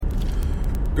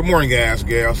Good morning, guys,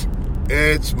 gals.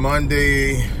 It's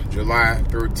Monday, July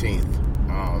 13th,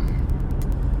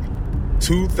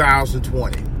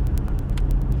 2020.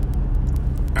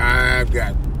 I've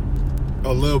got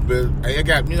a little bit, I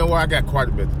got quite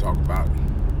a bit to talk about.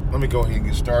 Let me go ahead and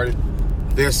get started.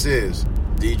 This is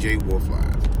DJ Wolf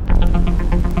Live.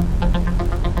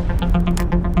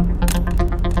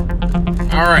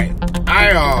 All right,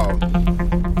 I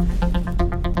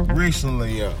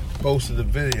recently posted a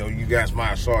video. You guys might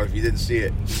have saw it if you didn't see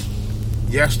it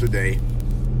yesterday.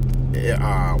 It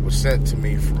was sent to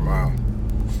me from a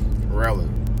relative,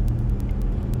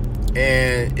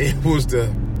 and it was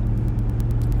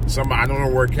somebody, I don't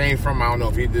know where it came from. I don't know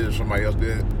if he did it or somebody else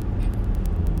did it.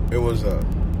 It was a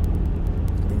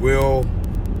Will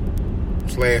 /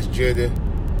 Jada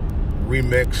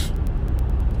remix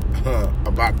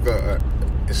about the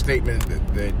statement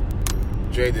that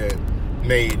Jada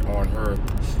made on her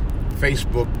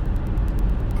Facebook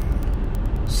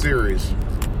series,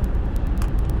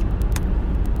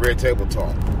 Red Table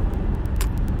Talk.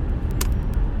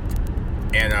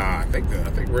 And I think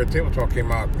Red Table Talk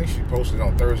came out, I think she posted it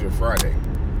on Thursday or Friday.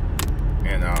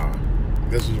 And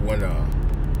this is when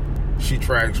she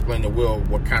tried to explain to Will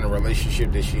what kind of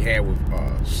relationship that she had with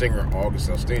singer August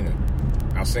Alsina.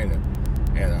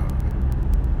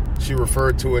 And she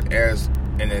referred to it as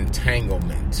an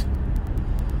entanglement.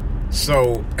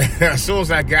 So as soon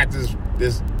as I got this,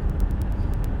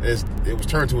 it was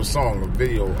turned to a song, a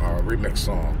video, remix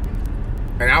song.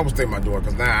 And I was thinking about doing it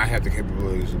because now I have the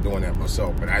capabilities of doing that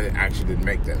myself, but I actually didn't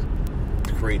make that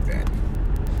to create that.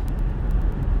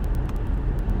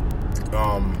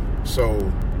 So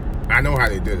I know how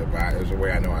they did it, but there's a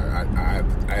way I know I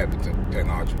have the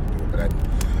technology to do it, but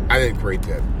I didn't create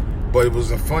that. But it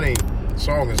was a funny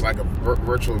song. It's like a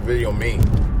virtual video meme,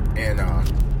 and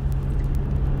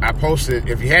I posted.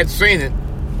 If you hadn't seen it,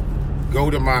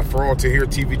 go to my For All to Hear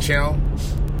TV channel.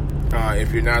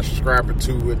 If you're not a subscriber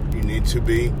to it, you need to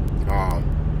be.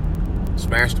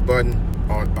 Smash the button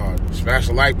smash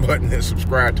the like button and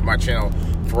subscribe to my channel,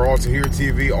 For All to Hear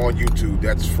TV on YouTube.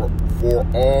 That's for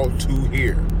All to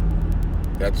Hear.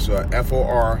 That's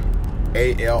FORALL,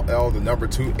 the number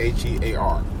 2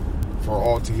 HEAR. For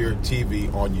All to Hear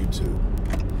TV on YouTube.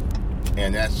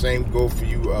 And that same go for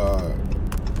you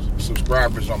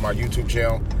subscribers on my YouTube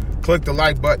channel. Click the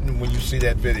like button when you see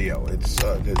that video. It's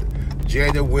the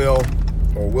Jada Will,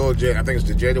 or Will Jada, I think it's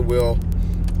the Jada Will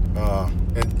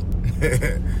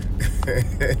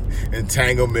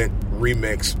Entanglement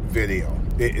remix video.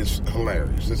 It is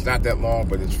hilarious. It's not that long,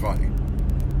 but it's funny.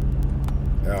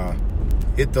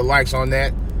 Hit the likes on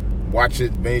that. Watch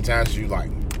it many times as you like.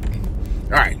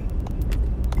 All right.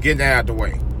 Getting that out of the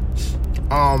way.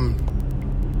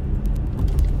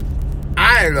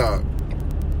 I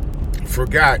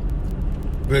forgot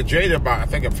that Jada, about I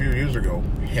think a few years ago,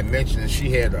 had mentioned that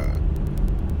she had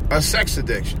a sex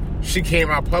addiction. She came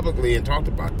out publicly and talked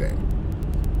about that.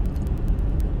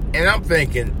 And I'm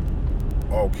thinking,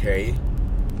 okay,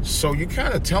 so you're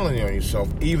kind of telling on yourself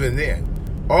even then.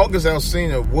 August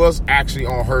Alsina was actually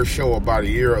on her show about a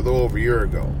little over a year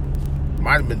ago.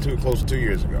 Might have been close to 2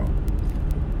 years ago.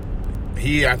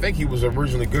 I think he was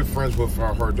originally good friends with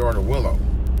her daughter Willow.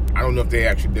 I don't know if they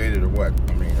actually dated or what.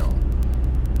 I mean,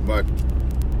 but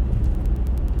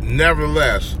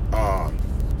nevertheless,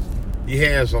 he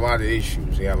has a lot of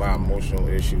issues. He had a lot of emotional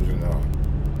issues and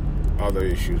other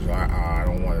issues I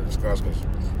don't want to discuss because,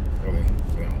 really,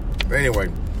 But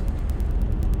anyway,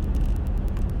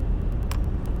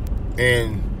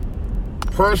 and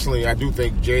personally, I do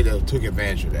think Jada took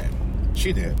advantage of that.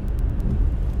 She did.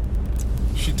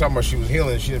 She talking about she was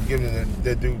healing. She was giving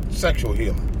that dude sexual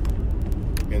healing.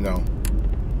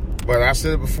 But I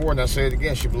said it before and I say it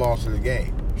again. She belongs to the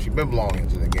game. She's been belonging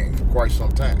to the game for quite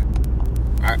some time.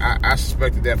 I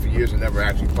suspected that for years and never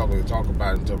actually publicly talked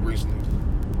about it until recently.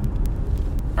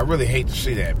 I really hate to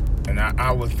see that. And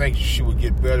I would think she would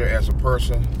get better as a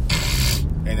person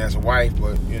and as a wife.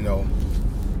 But,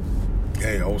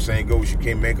 hey, the old saying goes, you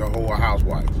can't make a whole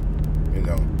housewife.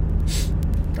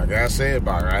 I gotta say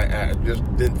about her. I just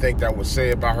didn't think that I would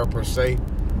say about her per se.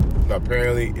 But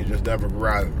apparently, it just never grew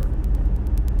out of her.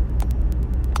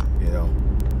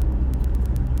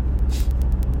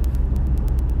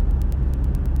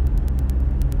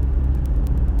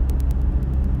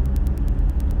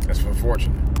 That's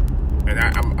unfortunate. And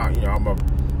I'm a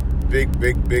big.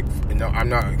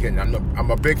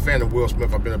 I'm a big fan of Will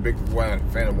Smith. I've been a big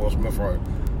fan of Will Smith for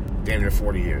damn near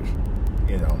 40 years.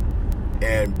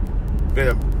 And been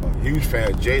a huge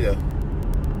fan of Jada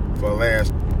for the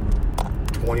last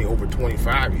over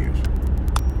 25 years.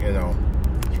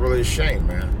 It's really a shame,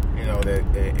 man. That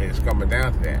it's coming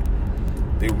down to that.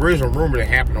 the original rumor that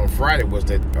happened on Friday was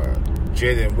that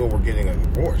Jada and Will were getting a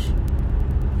divorce.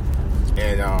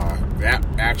 And that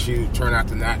actually turned out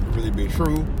to not really be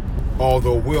true.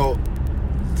 Although Will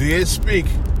did speak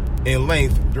in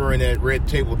length during that Red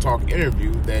Table Talk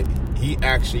interview that he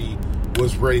actually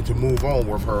was ready to move on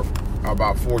with her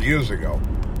about 4 years ago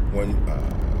when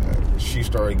she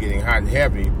started getting hot and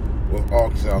heavy with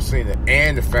August Alsina,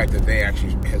 and the fact that they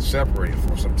actually had separated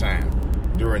for some time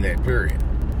during that period.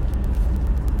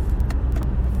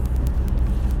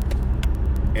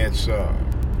 It's kind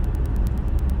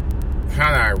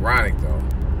of ironic, though,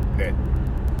 that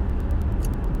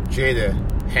Jada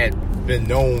had been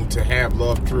known to have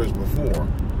love tours before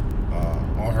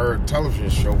on her television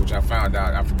show, which I found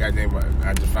out, I forgot the name,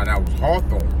 I just found out it was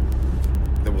Hawthorne.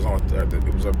 That was on.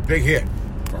 It was a big hit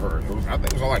for her. I think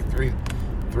it was on like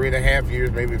 3.5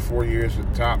 years, maybe 4 years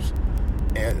at the tops,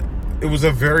 and it was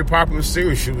a very popular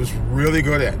series. She was really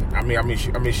good at it. I mean,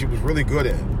 she was really good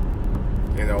at it.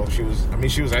 You know, she was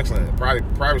excellent at it.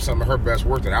 Probably some of her best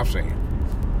work that I've seen.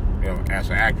 You know, as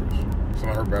an actress, some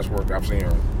of her best work I've seen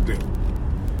her do.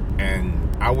 And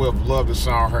I would have loved to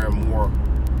saw her in more,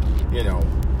 you know,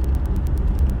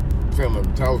 film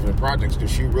and television projects,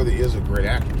 because she really is a great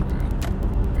actress, man.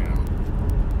 You know,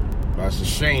 but it's a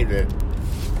shame that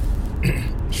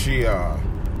she,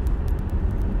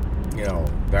 you know,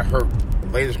 that her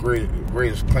latest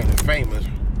greatest claim to fame is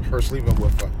her sleeping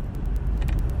with a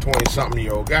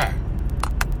 20-something-year-old guy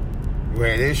who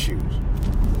had issues,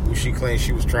 who she claimed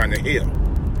she was trying to heal.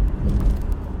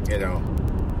 You know,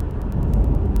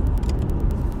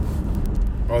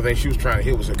 only thing she was trying to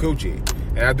heal was her coochie.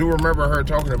 And I do remember her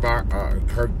talking about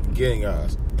her getting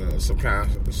some kind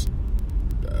of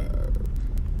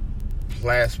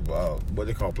what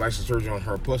they call plastic surgery on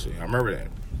her pussy. I remember that.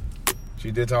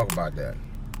 She did talk about that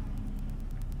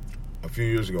a few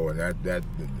years ago, and that the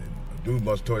dude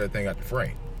must have tore that thing out the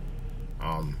frame.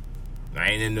 I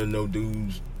ain't into no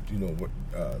dudes, you know,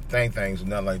 things and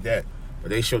nothing like that. But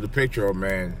they showed the picture of,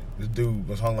 man, this dude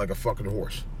was hung like a fucking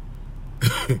horse.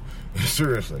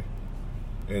 Seriously.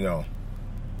 You know.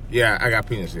 Yeah, I got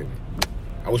penis in me.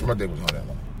 I wish my dick was hung that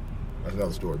long. That's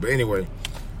another story. But anyway,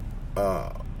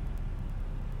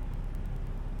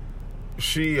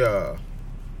 she obviously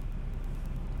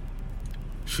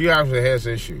has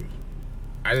issues.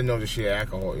 I didn't know that she had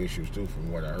alcohol issues too,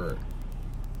 from what I heard.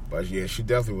 But yeah, she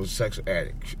definitely was a sex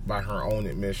addict by her own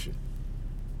admission.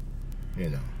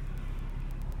 You know.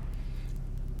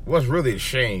 What's really a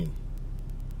shame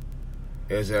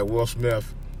is that Will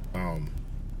Smith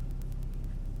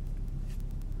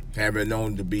had been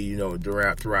known to be, you know,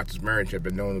 throughout this marriage, had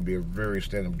been known to be a very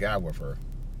stand-up guy with her.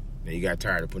 And he got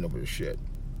tired of putting up with his shit.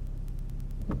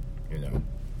 You know.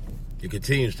 He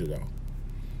continues to, though.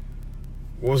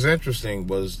 What was interesting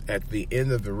was at the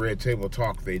end of the Red Table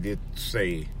Talk, they did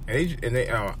say, and they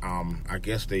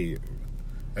actually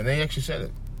said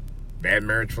it, bad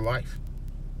marriage for life,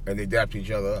 and they dapped each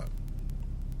other up.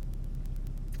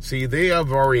 See, they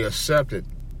have already accepted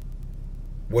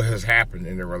what has happened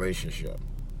in their relationship,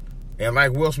 and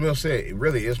like Will Smith said, it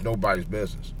really is nobody's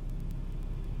business.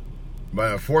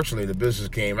 But unfortunately, the business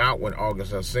came out when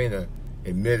August Alsina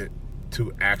admitted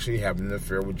to actually having an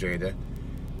affair with Jada.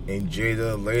 And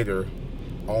Jada later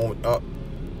owned up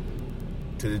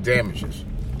to the damages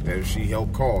that she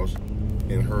helped cause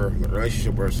in her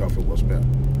relationship with herself and Will Smith.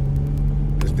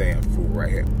 This damn fool right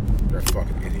here. You're a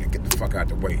fucking idiot. Get the fuck out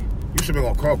the way. You should be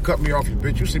gonna cut me off, you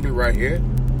bitch. You see me right here?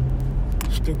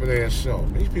 Stupid ass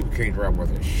self. These people can't drive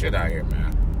worth a shit out here,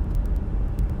 man.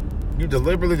 You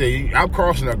deliberately, I'm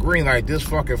crossing a green light. This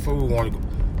fucking fool wanna go.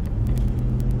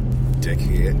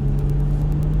 Dickhead.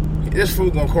 This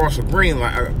fool gonna cross a green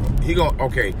light. He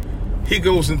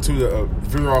goes into the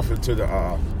veer off into the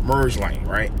merge lane,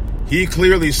 right? He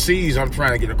clearly sees I'm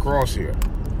trying to get across here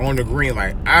on the green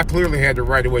light. I clearly had the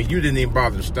right of way. You didn't even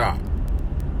bother to stop.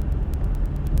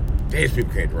 These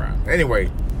people can't drive.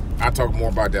 Anyway, I'll talk more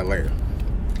about that later.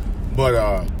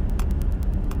 But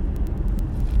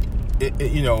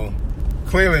you know,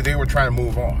 clearly they were trying to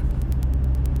move on.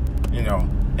 You know,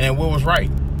 and Will was right.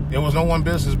 There was no one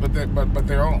business but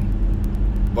their own.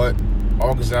 But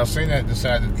August Alsina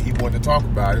decided he wanted to talk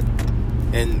about it.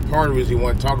 And part of it is he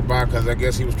wanted to talk about it because I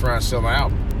guess he was trying to sell an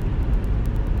album.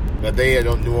 But they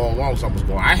knew all along something was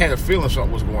going on. I had a feeling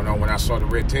something was going on when I saw the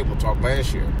Red Table Talk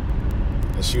last year.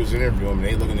 And she was interviewing him, and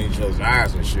they looking in each other's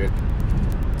eyes and shit.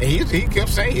 And he kept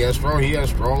saying he had a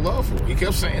strong love for her. He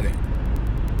kept saying it.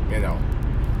 You know.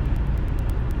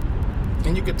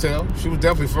 And you could tell. She was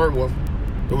definitely flirting with him.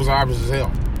 It was obvious as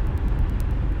hell.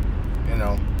 You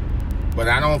know. But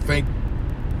I don't think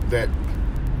that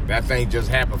That thing just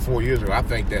happened 4 years ago. I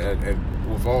think that,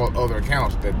 with all other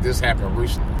accounts, that this happened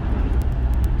recently.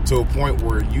 To a point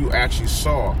where you actually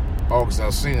saw August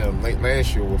Alsina late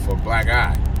last year with a black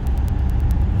eye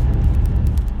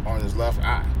on his left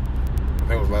eye. I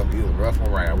think it was either left or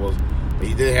right.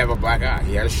 He did have a black eye.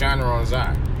 He had a shiner on his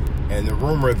eye. And the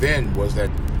rumor then was that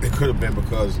it could have been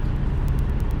because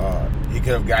he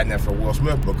could have gotten that from Will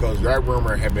Smith, because that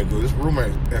rumor had been good. This rumor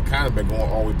had kind of been going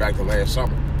all the way back to last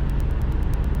summer.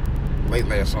 Late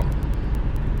last summer.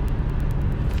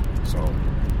 So,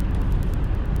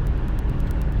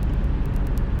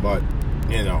 but,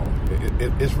 you know,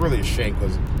 it's really a shame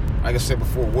because, like I said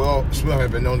before, Will Smith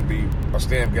had been known to be a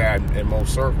stand guy in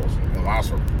most circles, in a lot of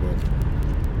circles.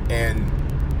 And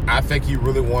I think he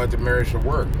really wanted the marriage to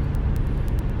work.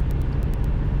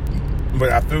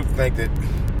 But I do think that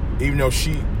even though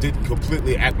she didn't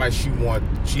completely act like she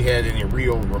had any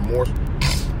real remorse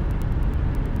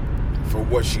for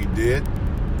what she did,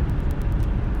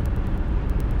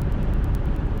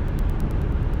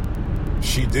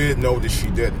 she did know that she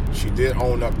did it. She did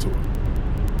own up to it.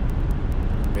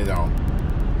 You know,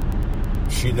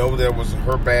 she knew that it was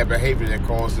her bad behavior that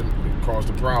caused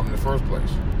the problem in the first place.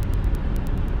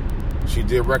 She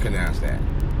did recognize that,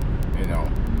 you know,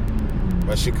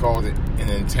 but she called it an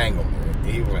entanglement.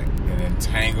 He was like, an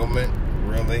entanglement,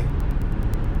 really?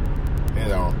 You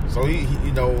know, so he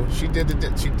you know, she did the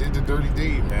dirty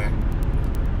deed, man.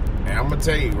 And I'm gonna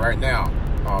tell you right now,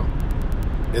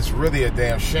 it's really a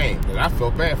damn shame because I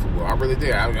felt bad for Will. I really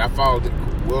did. I followed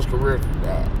Will's career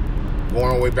going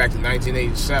all the way back to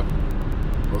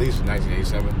 1987, released in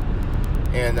 1987,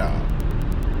 and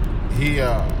he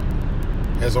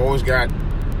has always got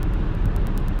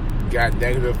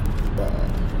negative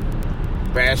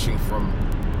bashing from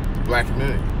the black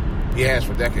community. He has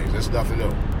for decades. That's nothing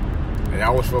new. And I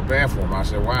always felt bad for him. I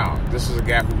said, wow, this is a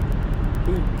guy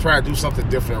who tried to do something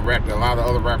different in rap that a lot of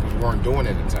other rappers weren't doing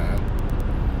at the time.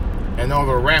 And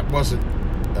although rap wasn't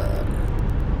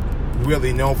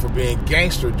really known for being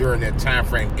gangster during that time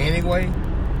frame anyway,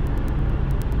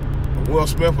 Will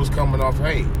Smith was coming off,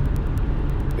 hey,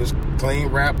 it's clean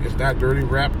rap, it's not dirty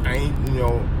rap. I ain't, you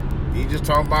know, he just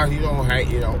talking about, you know, how,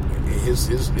 you know, his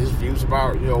views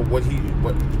about, you know, what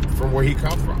from where he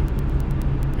come from,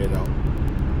 you know,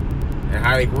 and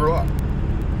how he grew up.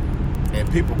 And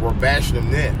people were bashing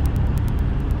him then.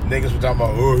 Niggas were talking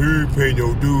about, oh, he ain't pay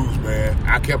no dues, man.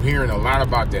 I kept hearing a lot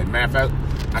about that. Matter of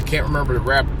fact, I can't remember the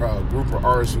rap group of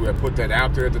artists who had put that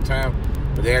out there at the time,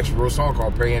 but they actually wrote a song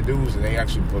called Paying Dues, and they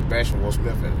actually put bashing Will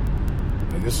Smith in it.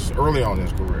 And this is early on in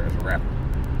his career as a rapper.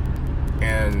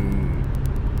 And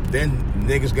then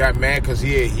niggas got mad because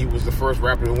he was the first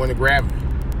rapper to win a Grammy.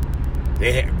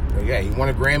 He won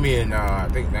a Grammy in, I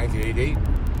think, 1988.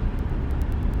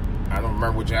 I don't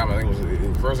remember which album. I think it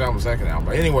was the first album or second album.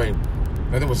 But anyway,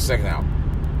 I think it was the second album.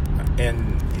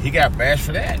 And he got bashed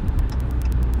for that.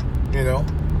 You know?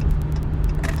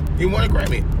 He won a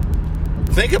Grammy.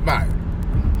 Think about it.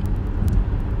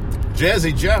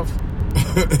 Jazzy Jeff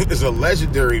is a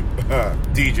legendary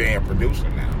DJ and producer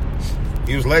now.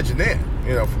 He was legendary,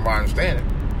 you know, from my understanding.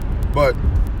 But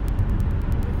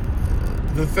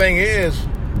the thing is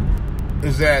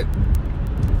that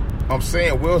I'm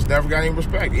saying Will's never got any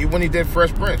respect. Even when he did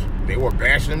Fresh Prince, they were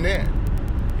bashing him then.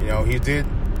 You know, he did,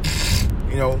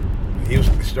 you know, he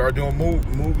started doing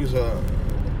movies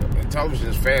and television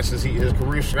as fast as his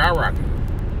career skyrocketed.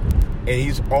 And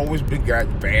he's always been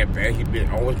gotten bad. He's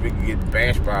always been getting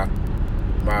bashed by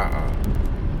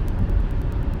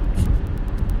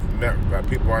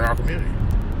people in our community.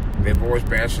 They've always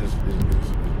bashed his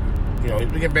you know, he's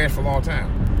been getting bashed for a long time.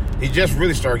 He just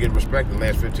really started getting respect in the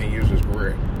last 15 years of his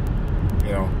career.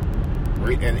 You know,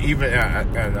 and even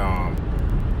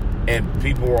and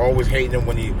people were always hating him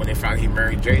when they found he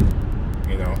married Jada.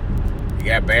 You know, he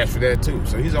got bashed for that too.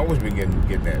 So he's always been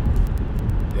getting that.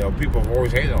 You know, people have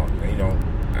always hated on him. You know,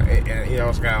 and you know,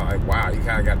 it's kind of like, wow, he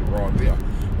kind of got the wrong deal.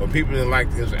 When people didn't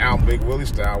like his album Big Willie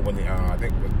Style, when I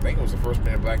think it was the first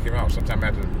Men in Black came out, sometime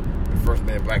after the first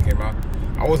Men in Black came out,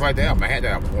 I always liked the album. I had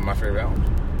that album. It was one of my favorite albums.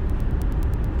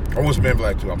 Or was Men in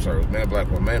Black 2? I'm sorry, it was Men in Black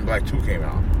 1. Men in Black 2 came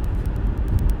out.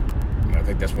 And I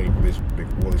think that's when he released Big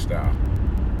Willie Style.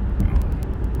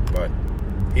 But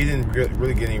he didn't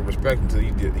really get any respect until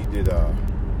he did the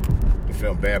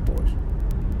film Bad Boys.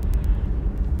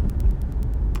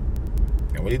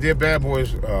 And when he did Bad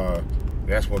Boys,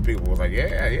 that's when people was like,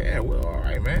 yeah, well, all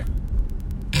right, man.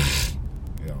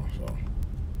 You know, so.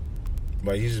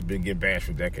 But he's just been getting bashed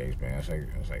for decades, man.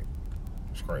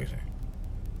 It's crazy.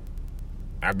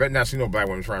 I bet not see no black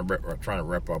woman trying to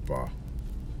rep up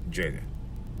Jada.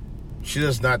 She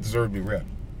does not deserve to be repped,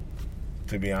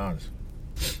 to be honest.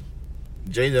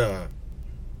 Jada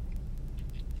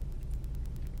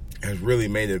has really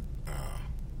made it,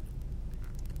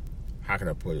 how can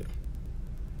I put it,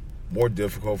 more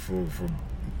difficult for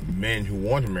men who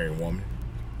want to marry a woman,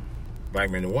 black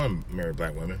men who want to marry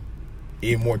black women,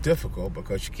 even more difficult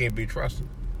because she can't be trusted.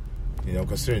 You know,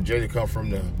 considering Jada come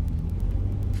from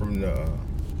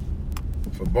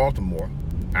Baltimore,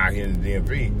 out here in the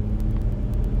DMV,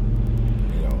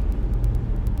 you know,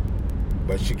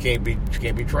 but she can't be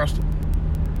trusted.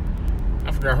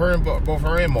 I forgot her and both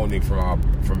her and Monique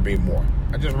from Be More.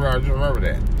 I just remember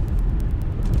that.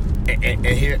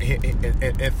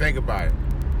 And think about it.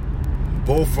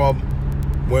 Both of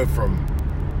them went from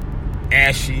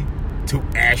ashy to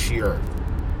ashier.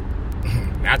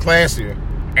 Not classier,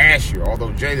 ashier.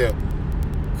 Although Jada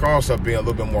calls her being a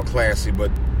little bit more classy, but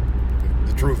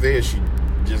the truth is she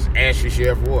just ashy she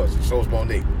ever was. So is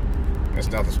Monique. That's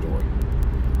another story.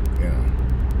 You know,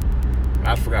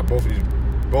 I forgot both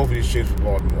of these chicks from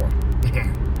Baltimore.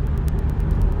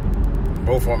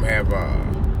 Both of them have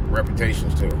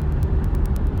reputations too.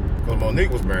 Because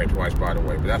Monique was married twice, by the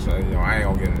way, but that's, you know, I ain't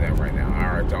gonna get into that right now. I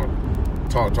already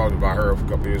talked about her a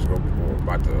couple years ago before,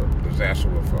 about the disaster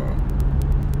of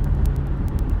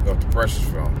the Precious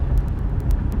film.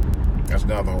 That's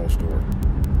another whole story.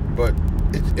 But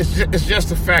it's just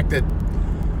the fact that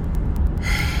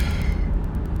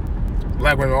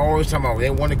black women are always talking about they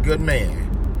want a good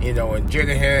man, you know, and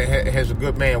Jada has a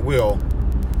good man, Will,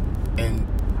 and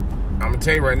I'm gonna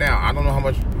tell you right now, I don't know how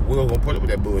much Will gonna put up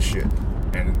with that bullshit,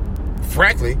 and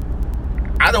frankly,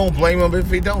 I don't blame him if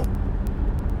he don't.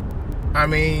 I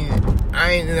mean,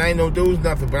 I ain't no dudes,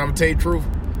 nothing, but I'm gonna tell you the truth,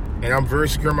 and I'm very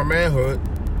secure in my manhood.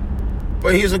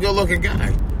 But he's a good-looking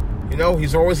guy. You know,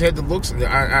 he's always had the looks, and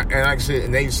like I said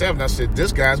in '87, I said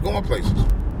this guy's going places.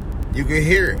 You can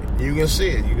hear it, you can see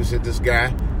it. You can see this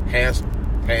guy has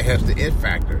the it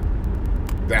factor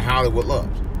that Hollywood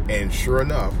loves, and sure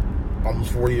enough,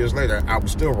 almost 40 years later, I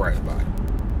was still right about it.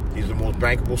 He's the most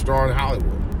bankable star in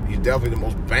Hollywood. He's definitely the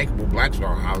most bankable black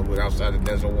star in Hollywood outside of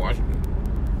Denzel Washington.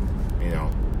 You know,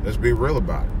 let's be real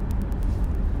about it.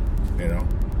 You know,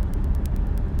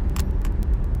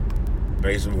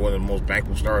 basically one of the most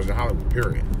bankable stars in Hollywood,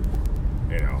 period.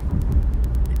 You know,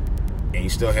 and he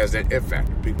still has that it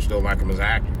factor. People still like him as an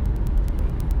actor.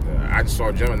 I just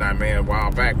saw Gemini Man a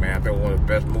while back, man. I think one of the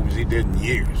best movies he did in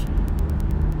years.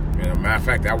 You know, matter of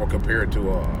fact, I would compare it to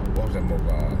what was that movie?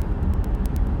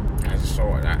 I just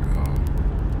saw it. I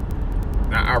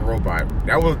Robot.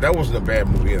 That wasn't a bad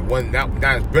movie. It wasn't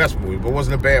not his best movie, but it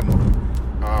wasn't a bad movie.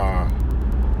 I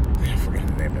forget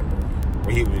the name of that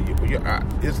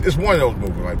movie. It's one of those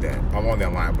movies like that. I'm on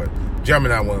that line, but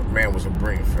Gemini Man was a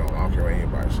brilliant film. I don't care what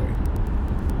anybody say.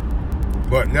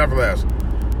 But nevertheless,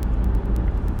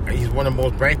 he's one of the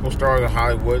most bankable stars in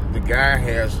Hollywood. The guy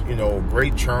has, you know,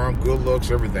 great charm, good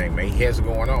looks, everything, man. He has it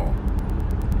going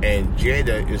on. And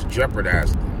Jada is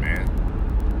jeopardizing him, man.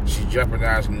 She's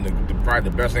jeopardizing probably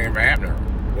the best thing ever happened to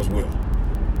her was Will.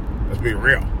 Let's be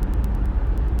real.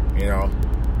 You know?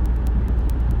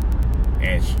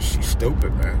 And she's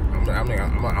stupid, man. I'm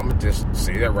gonna just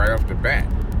say that right off the bat.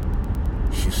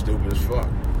 She's stupid as fuck.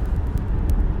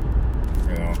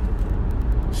 You know?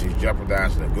 She's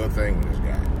jeopardizing a good thing with this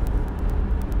guy.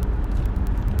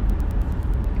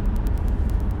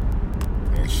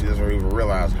 And she doesn't even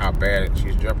realize how bad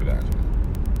she's jeopardizing.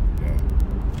 You know?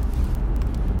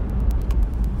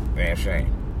 Damn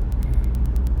shame.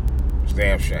 It's a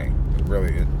damn shame. It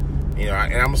really is. You know,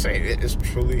 and I'm gonna say it's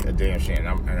truly a damn shame.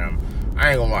 I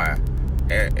ain't gonna lie.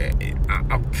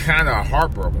 I'm kind of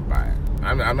heartbroken by it.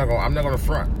 I'm not gonna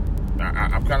front.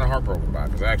 I'm kind of heartbroken by it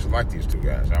because I actually like these two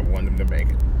guys. I want them to make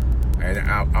it, and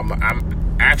I'm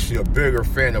actually a bigger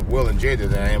fan of Will and Jada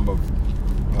than I am of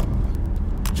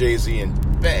Jay-Z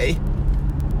and Bey.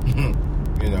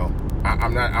 You know,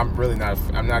 I'm not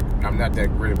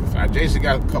that great of a fan. Jay-Z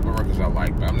got a couple of records I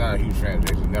like, but I'm not a huge fan of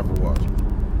Jay-Z. Never was.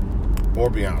 Or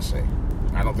Beyonce.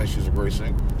 I don't think she's a great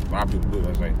singer. A lot of people do.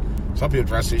 I say some people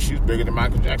try to say she's bigger than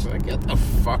Michael Jackson. Like, get the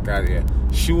fuck out of here.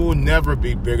 She will never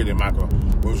be bigger than Michael.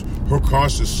 Her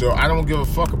concerts sell. I don't give a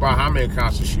fuck about how many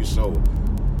concerts she sold.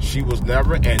 She was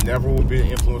never and never will be the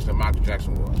influence that Michael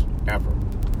Jackson was. Ever.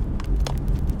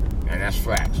 And that's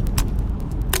facts.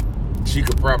 She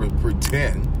could probably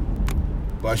pretend,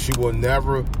 but she will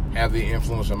never have the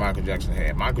influence that Michael Jackson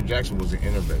had. Michael Jackson was an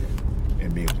innovator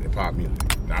in music, in pop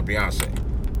music, not Beyonce.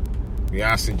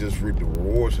 Beyonce just reaped the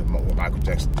rewards of what Michael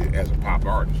Jackson did as a pop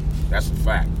artist. That's a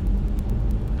fact.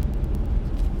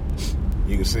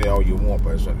 You can say all you want,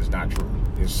 but it's not true.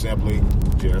 It's simply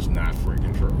just not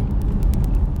freaking true.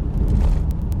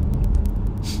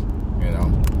 You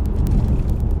know?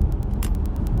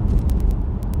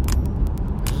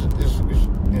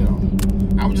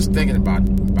 was just thinking about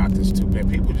this too, man.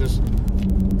 People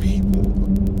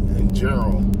in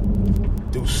general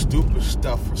do stupid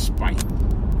stuff for spite.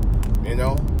 You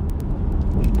know?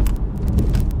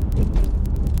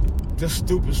 Just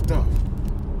stupid stuff.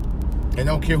 And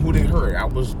don't care who they hurt. I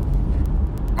was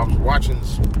watching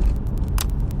this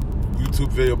YouTube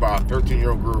video about a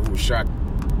 13-year-old girl who was shot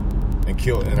and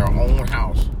killed in her own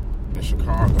house in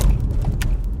Chicago.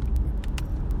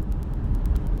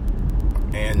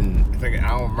 And I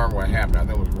don't remember what happened. I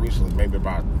think it was recently, maybe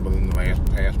about within the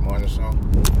past month or so.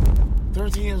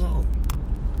 13 years old.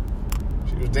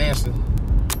 She was dancing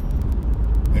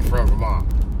in front of her mom.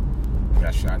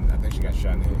 I think she got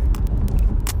shot in the head.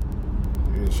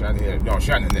 Shot in the head. No,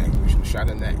 shot in the neck. She was shot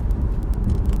in the neck.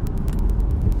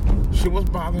 She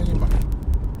wasn't bothering anybody.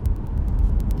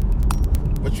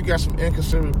 But you got some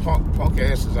inconsiderate punk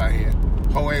asses out here,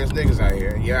 hoe ass niggas out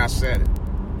here. Yeah, I said it.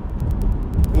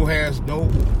 Who has no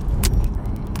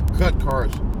cut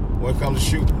cards when it comes to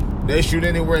shooting? They shoot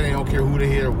anywhere. They don't care who they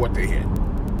hit or what they hit.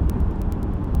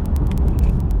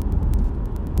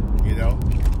 You know,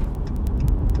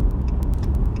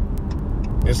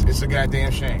 it's a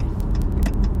goddamn shame.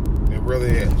 It really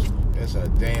is. It's a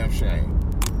damn shame.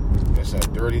 It's a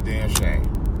dirty damn shame.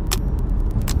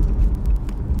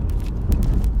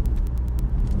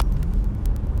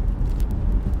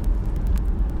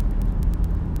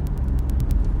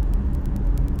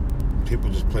 People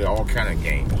just play all kind of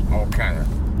games, all kind of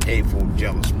hateful,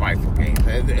 jealous, spiteful games.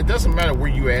 And it doesn't matter where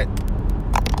you at,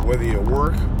 whether you're at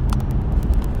work,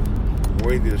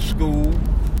 whether you're at school,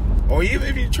 or even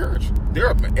if you're at church.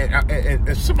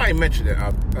 And somebody mentioned it.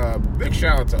 Big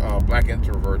shout out to Black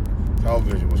Introvert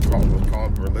Television was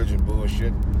called religion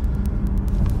bullshit.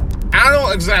 I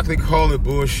don't exactly call it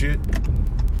bullshit.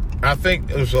 I think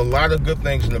there's a lot of good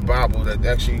things in the Bible that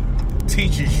actually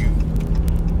teaches you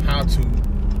how to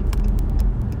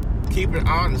keep it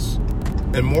honest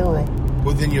and moral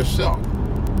within yourself.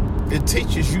 It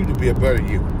teaches you to be a better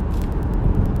you.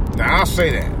 Now, I'll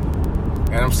say that,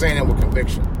 and I'm saying that with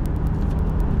conviction.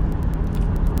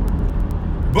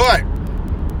 But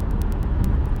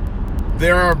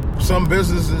there are some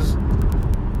businesses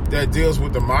that deals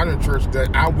with the modern church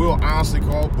that I will honestly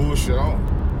call bullshit on.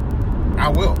 I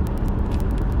will.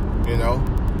 You know,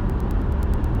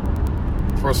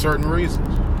 for certain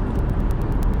reasons.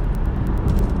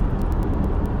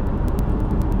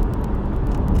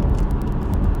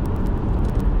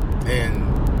 And,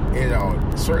 you know,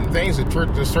 certain things that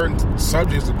there's certain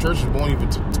subjects that churches won't even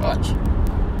touch.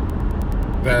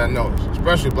 That I noticed,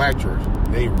 especially black church,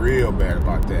 they real bad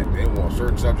about that. They want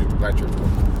certain subjects the black church will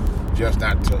just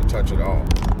not touch at all.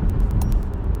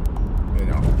 You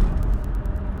know,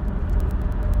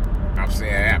 I'm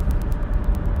saying it happen.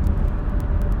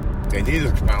 They need to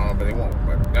expound on it, but they won't.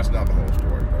 But that's not the whole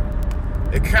story.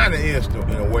 But it kind of is, though,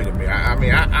 in a way to me. I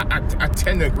mean, I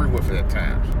tend to agree with it at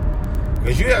times,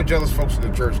 because you have jealous folks in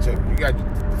the church too. You got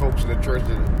folks in the church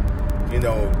that, you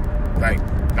know, like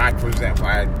for example,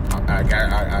 I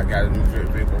got a new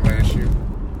vehicle last year.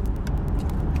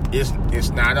 It's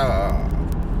not a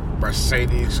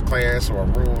Mercedes class or a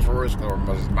Rolls Royce or a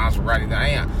Maserati.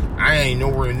 Now, I ain't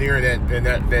nowhere near that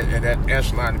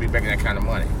echelon to be making that kind of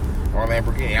money, or a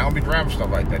Lamborghini. I don't be driving stuff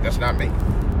like that. That's not me.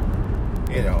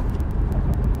 You know,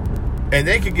 and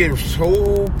they could get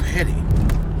so petty.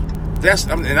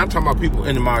 And I'm talking about people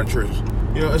in the modern church.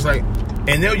 You know, it's like.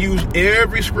 And they'll use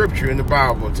every scripture in the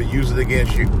Bible to use it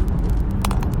against you,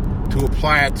 to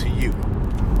apply it to you.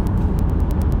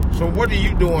 So what are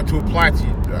you doing to apply to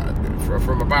you,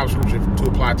 from a Bible scripture to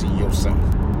apply to yourself?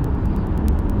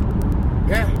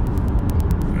 Yeah.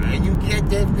 You get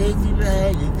that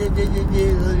right.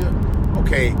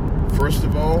 Okay, first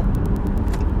of all,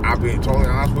 I'll be totally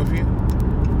honest with you.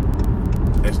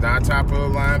 It's not a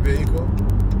top-of-the-line vehicle.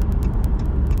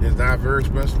 It's not a very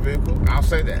expensive vehicle. I'll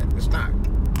say that. It's not.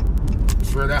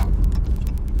 Straight out.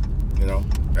 You know,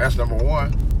 that's number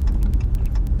one.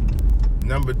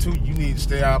 Number two, you need to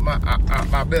stay out my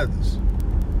business.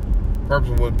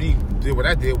 Purpose would be, what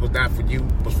I did was not for you,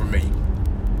 was for me.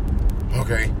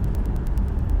 Okay?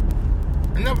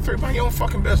 And number three, mind your own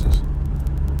fucking business.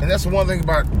 And that's the one thing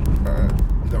about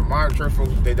the modern church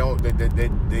folks, I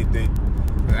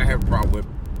have a problem with,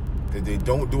 that they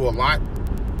don't do a lot.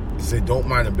 They don't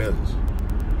mind the business,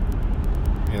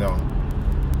 you know.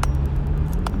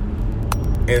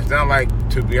 And it's not like,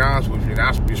 to be honest with you, and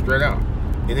I'll be straight out,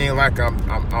 it ain't like I'm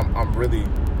really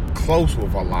close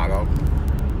with a lot of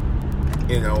them,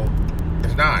 you know.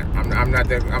 It's not. I'm not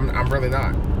that. I'm really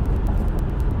not,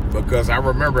 because I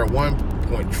remember at one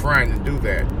point trying to do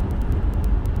that,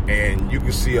 and you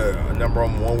can see a number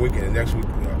on 1 week, and the next week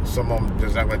some of them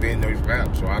just act like they didn't know he's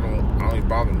bad. So I don't even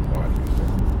bother them much. So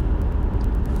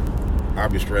I'll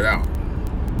be straight out.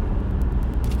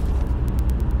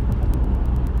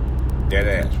 Dead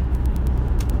ass.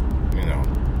 You know.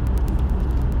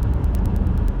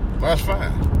 But that's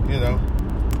fine. You know.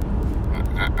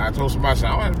 I told somebody, I said,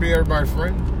 I don't have to be everybody's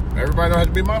friend. Everybody don't have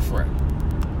to be my friend.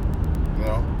 You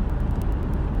know.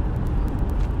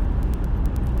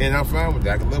 And I'm fine with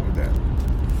that. I can live with that.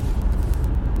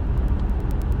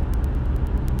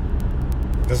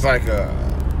 It's like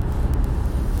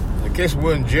in the case of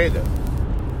Will and Jada,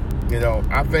 you know,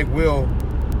 I think Will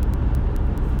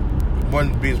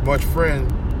wouldn't be as much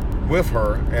friend with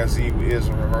her as he is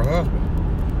with her husband.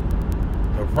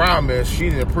 The problem is she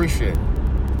didn't appreciate it.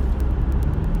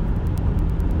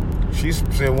 She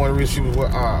said one of the reasons she was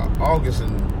with August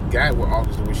and got with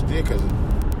August the way she did because it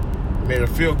made her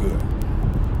feel good.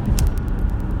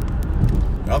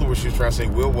 In other words, she was trying to say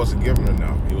Will wasn't giving her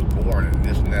enough. He was born and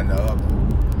this and that and the other.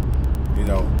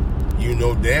 You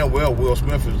know damn well Will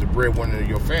Smith is the breadwinner of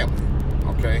your family,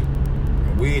 okay?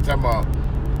 And we ain't talking about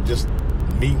just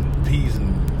meat, peas,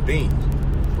 and beans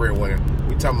breadwinner.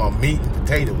 We talking about meat and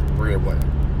potatoes breadwinner,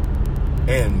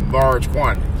 and large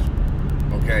quantities,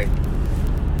 okay?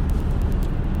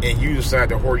 And you decided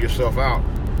to whore yourself out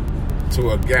to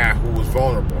a guy who was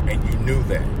vulnerable, and you knew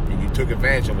that, and you took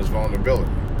advantage of his vulnerability,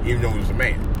 even though he was a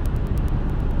man.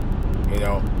 You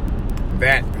know,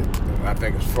 that I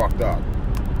think is fucked up.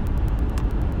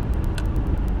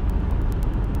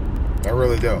 I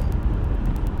really do.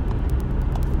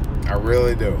 I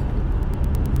really do.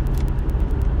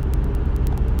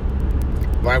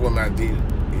 Black women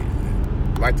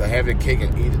like to have their cake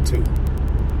and eat it too.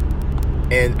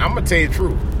 And I'm going to tell you the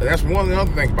truth. And that's one of the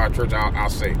other things about church I'll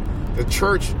say. The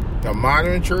church, the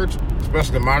modern church,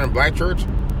 especially the modern black church,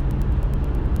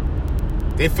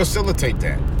 they facilitate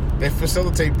that. They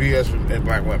facilitate BS in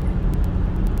black women.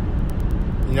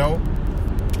 You know?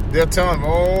 They'll tell them,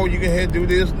 oh, you can do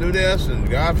this, and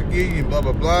God forgive you, and blah,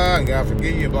 blah, blah, and God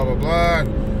forgive you, and blah, blah, blah.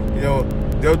 You know,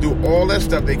 they'll do all that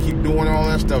stuff. They keep doing all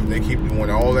that stuff, and they keep doing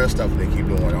all that stuff, and they keep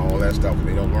doing all that stuff, and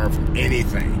they don't learn from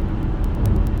anything.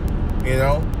 You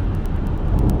know?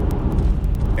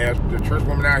 And the church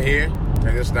women out here,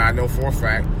 and this I know for a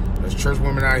fact, there's church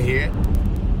women out here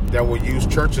that will use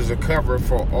church as a cover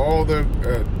for all the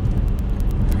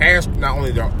past, not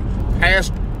only the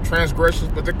past transgressions,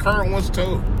 but the current ones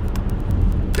too.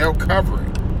 They'll cover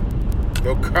it.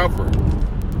 They'll cover it.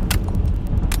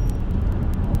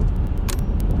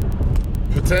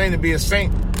 Pretending to be a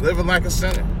saint, living like a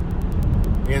sinner.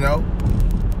 You know?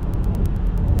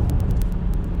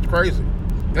 It's crazy.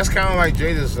 That's kind of like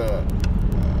Jada's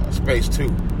space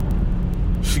too.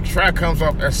 She comes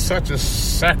off as such a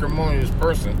sanctimonious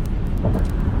person,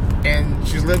 and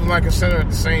she's living like a sinner at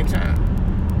the same time.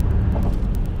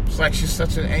 It's like she's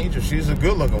such an angel. She's a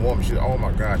good-looking woman. Oh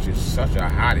my God, she's such a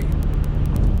hottie.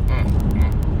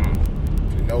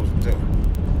 She knows it too.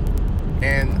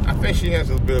 And I think she has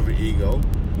a bit of an ego.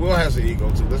 Will has an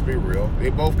ego too. Let's be real.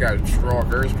 They both got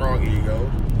very strong egos.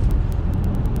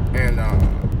 And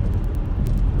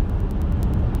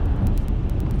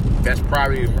that's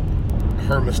probably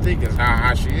her mystique is how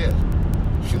high she is.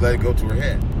 She let it go to her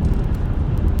head.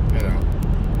 You know.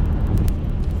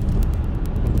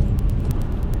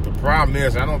 The problem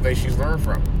is, I don't think she's learned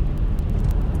from it.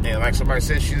 And like somebody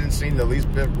said, she didn't seem the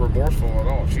least bit remorseful at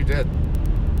all. She did.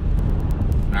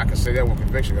 I can say that with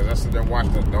conviction because I sit there and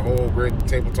watched the whole Red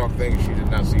Table Talk thing, and she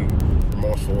did not seem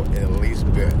remorseful in the least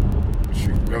bit.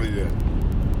 She really did.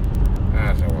 And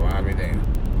I said, well, I'll be damned.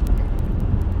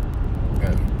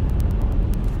 Yeah.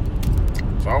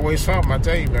 It's always something, I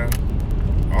tell you, man.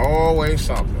 Always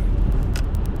something.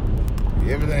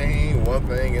 Everything ain't one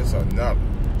thing, it's another.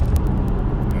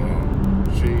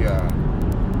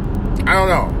 I don't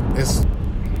know.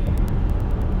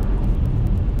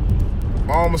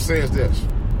 All I'm going to say is this.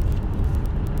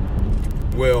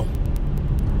 Will,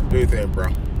 do your thing, bro.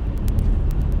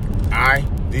 I,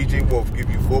 DJ Wolf,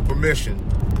 give you full permission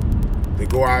to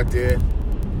go out there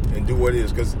and do what it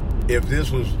is. Because if this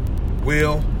was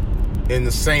Will in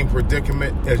the same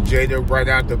predicament as Jada right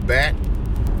out the bat,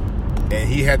 and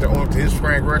he had to own up to his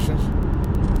transgressions,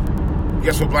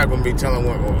 guess what black women be telling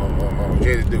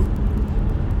Jada to do?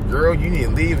 Girl, you need to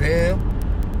leave him.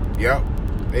 Yep.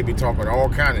 They be talking all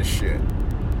kind of shit.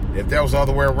 If that was the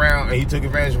other way around and he took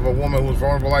advantage of a woman who was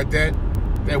vulnerable like that,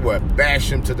 they would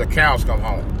bash him till the cows come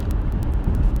home.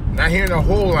 Not hearing a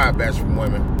whole lot of bash from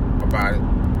women about it.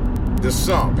 Just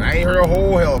some. I ain't heard a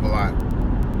whole hell of a lot.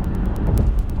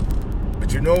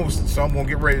 But you know some gonna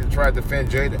get ready to try to defend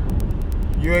Jada.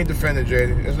 You ain't defending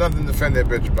Jada. There's nothing to defend that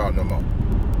bitch about no more.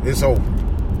 It's over.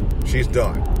 She's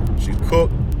done. She's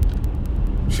cooked.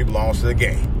 She belongs to the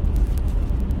game.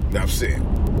 Enough said.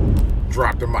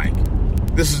 Drop the mic.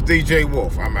 This is DJ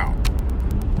Wolf. I'm out.